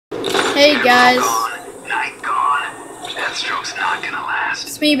Hey guys, Night gone. Deathstroke's not gonna last.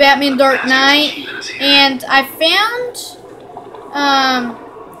 it's me, Batman Dark Knight, and I found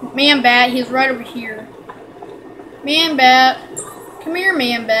Manbat. He's right over here. Manbat, come here,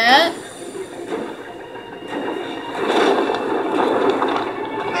 Manbat.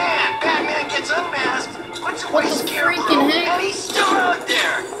 Man, Batman gets unmasked. What's What the freaking heck? And he's still out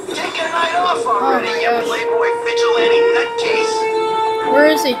there, taking a night off already. Oh my You gosh. playboy vigilante nutcase. Where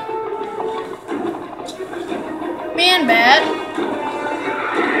is he? Manbat.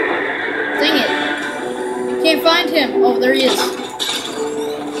 Dang it. Can't find him. Oh, there he is.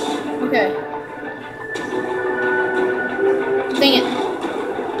 Okay. Dang it.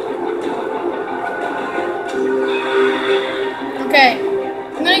 Okay.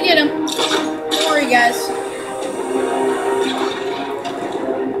 I'm gonna get him. Don't worry, guys.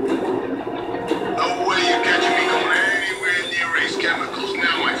 No way you're catching me going anywhere near race chemicals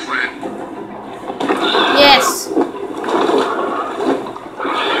now, my friend. Yes.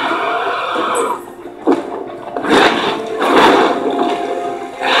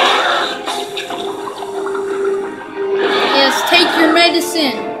 Yes, take your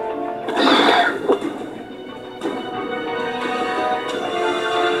medicine.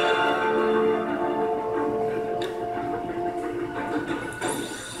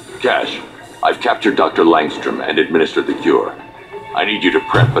 Cash, I've captured Dr. Langstrom and administered the cure. I need you to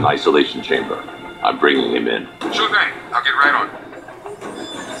prep an isolation chamber. I'm bringing him in. Sure thing. I'll get right on.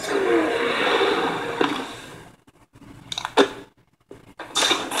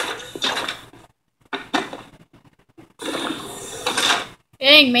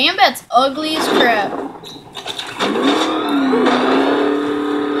 Dang, Manbat's ugly as crap.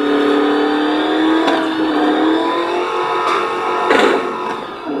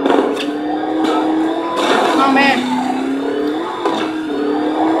 Oh man.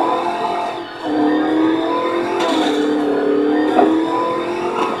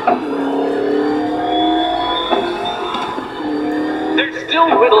 There's still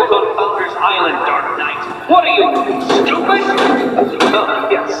riddles on Founder's Island, Dark Knight. What are you, stupid?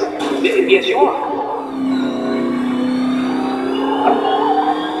 Yes. Yes, you are.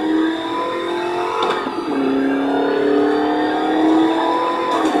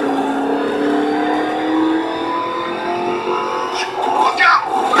 Look out!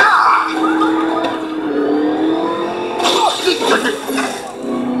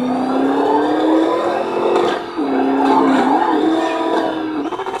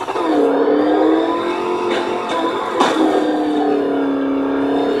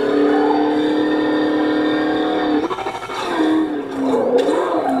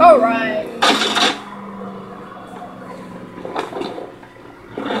 All right.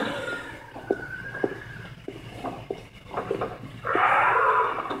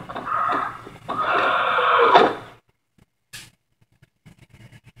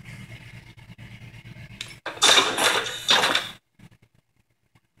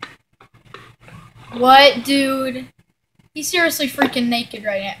 What, dude? He's seriously freaking naked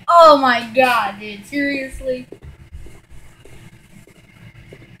right now. Oh my god, dude. Seriously?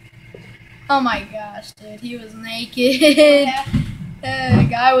 Oh my gosh, dude. He was naked. Yeah. The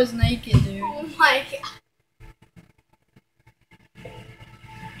guy was naked, dude. Oh my god.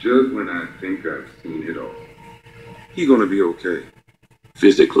 Just when I think I've seen it all. He gonna be okay.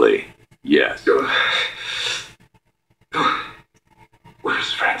 Physically, yes.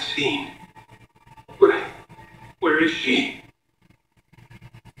 Where's Francine? Where is she?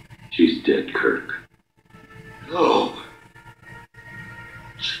 She's dead, Kirk. No.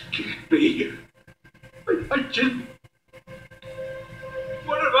 She can't be here. I just...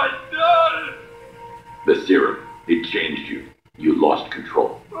 What have I done? The serum, it changed you. You lost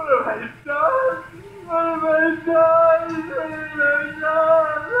control. What have I done? What have I done? What have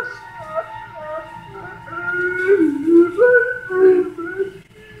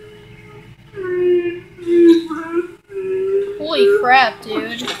Holy crap,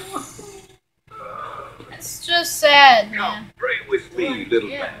 dude. It's just sad, man. Come, pray with me, little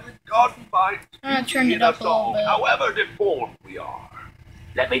Yeah. man. God finds I'm gonna turn beauty it in up us a little all, bit. however deformed we are.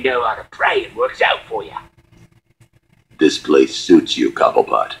 Let me know how to pray. It works out for you. This place suits you,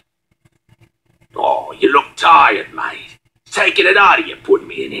 Cobblepot. Oh, you look tired, mate. It's taking it out of you putting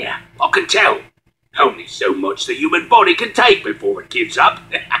me in here. I can tell. Only so much the human body can take before it gives up.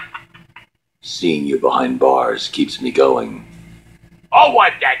 Seeing you behind bars keeps me going. I'll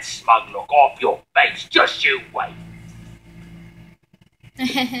wipe that smug look off your face. Just you wait.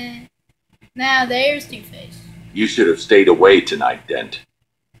 Now there's Two-Face. You should have stayed away tonight, Dent.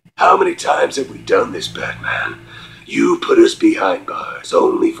 How many times have we done this, Batman? You put us behind bars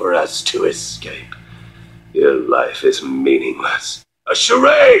only for us to escape. Your life is meaningless. A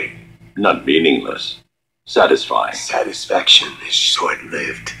charade! Not meaningless. Satisfying. Satisfaction is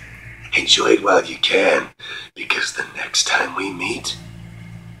short-lived. Enjoy it while you can, because the next time we meet,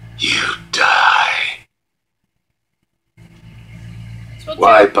 you die.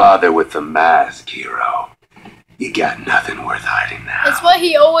 Why bother with the mask, hero? You got nothing worth hiding now. That's what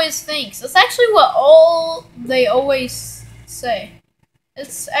he always thinks. That's actually what they always say.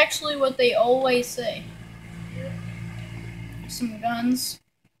 It's actually what they always say. Some guns.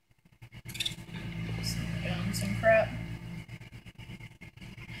 Some guns and crap.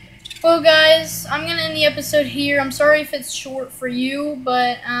 Well, guys, I'm gonna end the episode here. I'm sorry if it's short for you,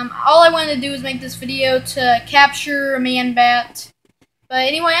 but all I wanted to do was make this video to capture a man-bat. But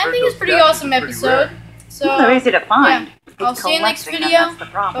anyway, I think it's a pretty awesome episode. So, they're easy to find. yeah. I'll see you next video.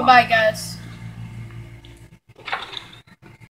 Bye-bye, guys.